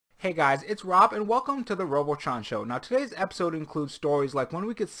Hey guys, it's Rob and welcome to the ROBOTRON show. Now today's episode includes stories like when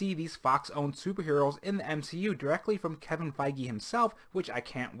we could see these Fox-owned superheroes in the MCU directly from Kevin Feige himself, which I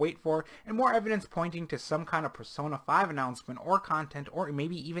can't wait for, and more evidence pointing to some kind of Persona 5 announcement or content or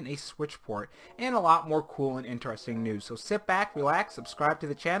maybe even a Switch port, and a lot more cool and interesting news. So sit back, relax, subscribe to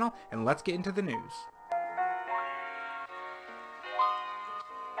the channel, and let's get into the news.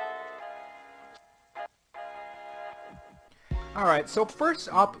 Alright, so first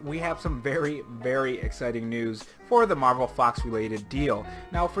up we have some very exciting news for the Marvel Fox related deal.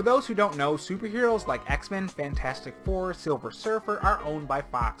 Now for those who don't know, superheroes like X-Men, Fantastic Four, Silver Surfer are owned by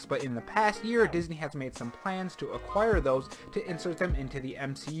Fox, but in the past year Disney has made some plans to acquire those to insert them into the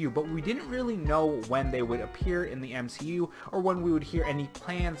MCU, but we didn't really know when they would appear in the MCU or when we would hear any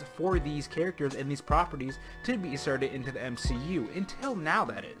plans for these characters and these properties to be inserted into the MCU, until now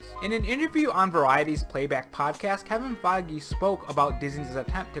that is. In an interview on Variety's Playback podcast, Kevin Feige spoke about Disney's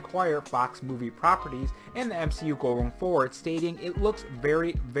attempt to acquire Fox movie properties and the MCU going forward, stating it looks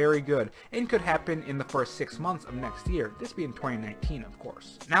very good and could happen in the first 6 months of next year, this being 2019 of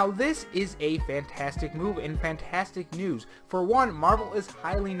course. Now this is a fantastic move and fantastic news. For one, Marvel is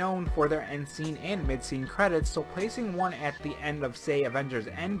highly known for their end scene and mid scene credits, so placing one at the end of say Avengers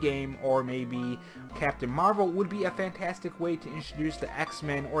Endgame or maybe Captain Marvel would be a fantastic way to introduce the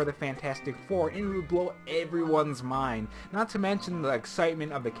X-Men or the Fantastic Four, and it would blow everyone's mind. Not to mention the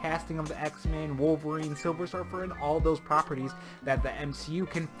excitement of the casting of the X-Men, Wolverine, Silver Surfer, and all those properties that the MCU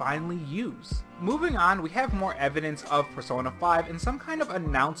can finally use. Moving on, we have more evidence of Persona 5 and some kind of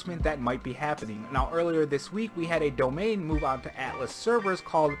announcement that might be happening. Now earlier this week we had a domain move on to Atlus servers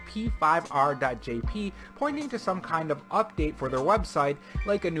called p5r.jp, pointing to some kind of update for their website,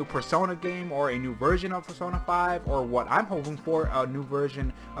 like a new Persona game or a new version of Persona 5, or what I'm hoping for, a new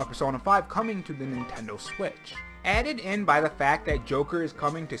version of Persona 5 coming to the Nintendo Switch. Added in by the fact that Joker is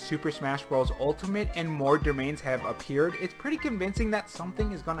coming to Super Smash Bros. Ultimate and more domains have appeared, it's pretty convincing that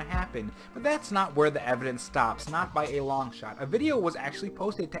something is gonna happen. But that's not where the evidence stops, not by a long shot. A video was actually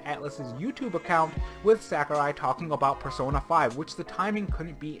posted to Atlus's YouTube account with Sakurai talking about Persona 5, which the timing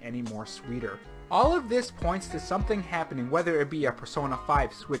couldn't be any more sweeter. All of this points to something happening, whether it be a Persona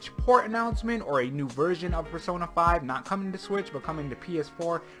 5 Switch port announcement or a new version of Persona 5 not coming to Switch but coming to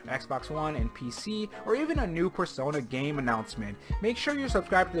PS4, Xbox One, and PC, or even a new Persona game announcement. Make sure you're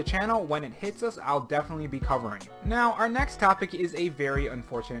subscribed to the channel. When it hits us, I'll definitely be covering. Now, our next topic is a very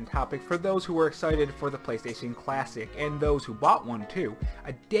unfortunate topic for those who were excited for the PlayStation Classic, and those who bought one too.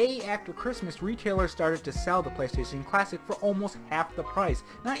 A day after Christmas, retailers started to sell the PlayStation Classic for almost half the price,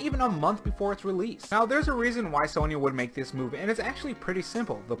 not even a month before its release. Now there's a reason why Sony would make this move, and it's actually pretty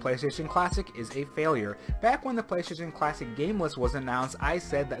simple. The PlayStation Classic is a failure. Back when the PlayStation Classic game list was announced, I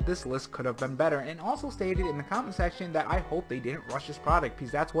said that this list could have been better, and also stated in the comment section that I hope they didn't rush this product,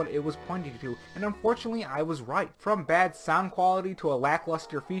 because that's what it was pointing to, and unfortunately I was right. From bad sound quality to a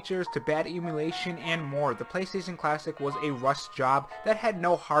lackluster features to bad emulation and more, the PlayStation Classic was a rushed job that had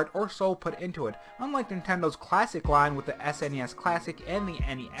no heart or soul put into it. Unlike Nintendo's Classic line with the SNES Classic and the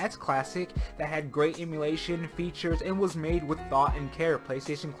NES Classic that had great emulation, features, and was made with thought and care,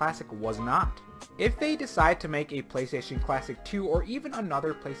 PlayStation Classic was not. If they decide to make a PlayStation Classic 2 or even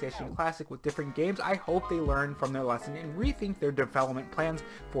another PlayStation Classic with different games, I hope they learn from their lesson and rethink their development plans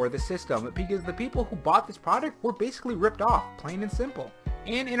for the system, because the people who bought this product were basically ripped off, plain and simple.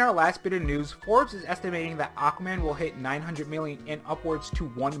 And in our last bit of news, Forbes is estimating that Aquaman will hit $900 million and upwards to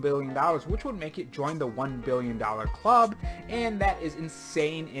 $1 billion, which would make it join the $1 billion club, and that is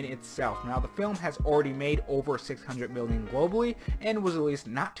insane in itself. Now the film has already made over $600 million globally and was released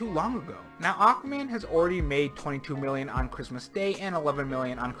not too long ago. Now Aquaman has already made $22 million on Christmas Day and $11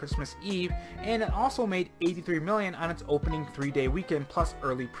 million on Christmas Eve, and it also made $83 million on its opening 3-day weekend plus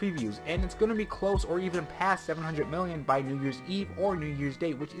early previews, and it's going to be close or even past $700 million by New Year's Eve or New Year's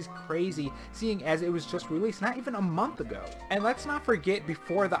Day, which is crazy seeing as it was just released not even a month ago. And let's not forget,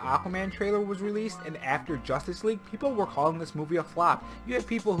 before the Aquaman trailer was released and after Justice League, people were calling this movie a flop. You had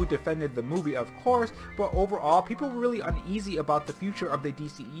people who defended the movie of course, but overall people were really uneasy about the future of the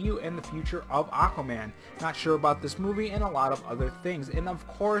DCEU and the future of Aquaman. Not sure about this movie and a lot of other things, and of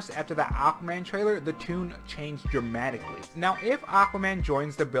course after the Aquaman trailer the tune changed dramatically. Now if Aquaman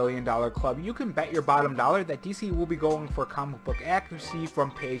joins the $1 billion club, you can bet your bottom dollar that DC will be going for comic book accuracy be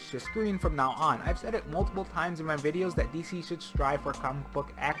from page to screen from now on. I've said it multiple times in my videos that DC should strive for comic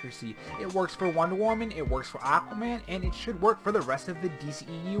book accuracy. It works for Wonder Woman, it works for Aquaman, and it should work for the rest of the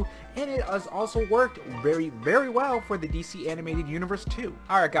DCEU, and it has also worked very well for the DC animated universe too.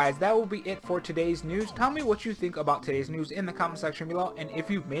 Alright guys, that will be it for today's news. Tell me what you think about today's news in the comment section below, and if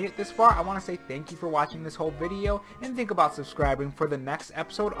you've made it this far, I want to say thank you for watching this whole video, and think about subscribing for the next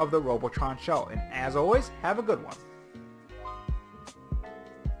episode of the ROBOTRON show. And as always, have a good one.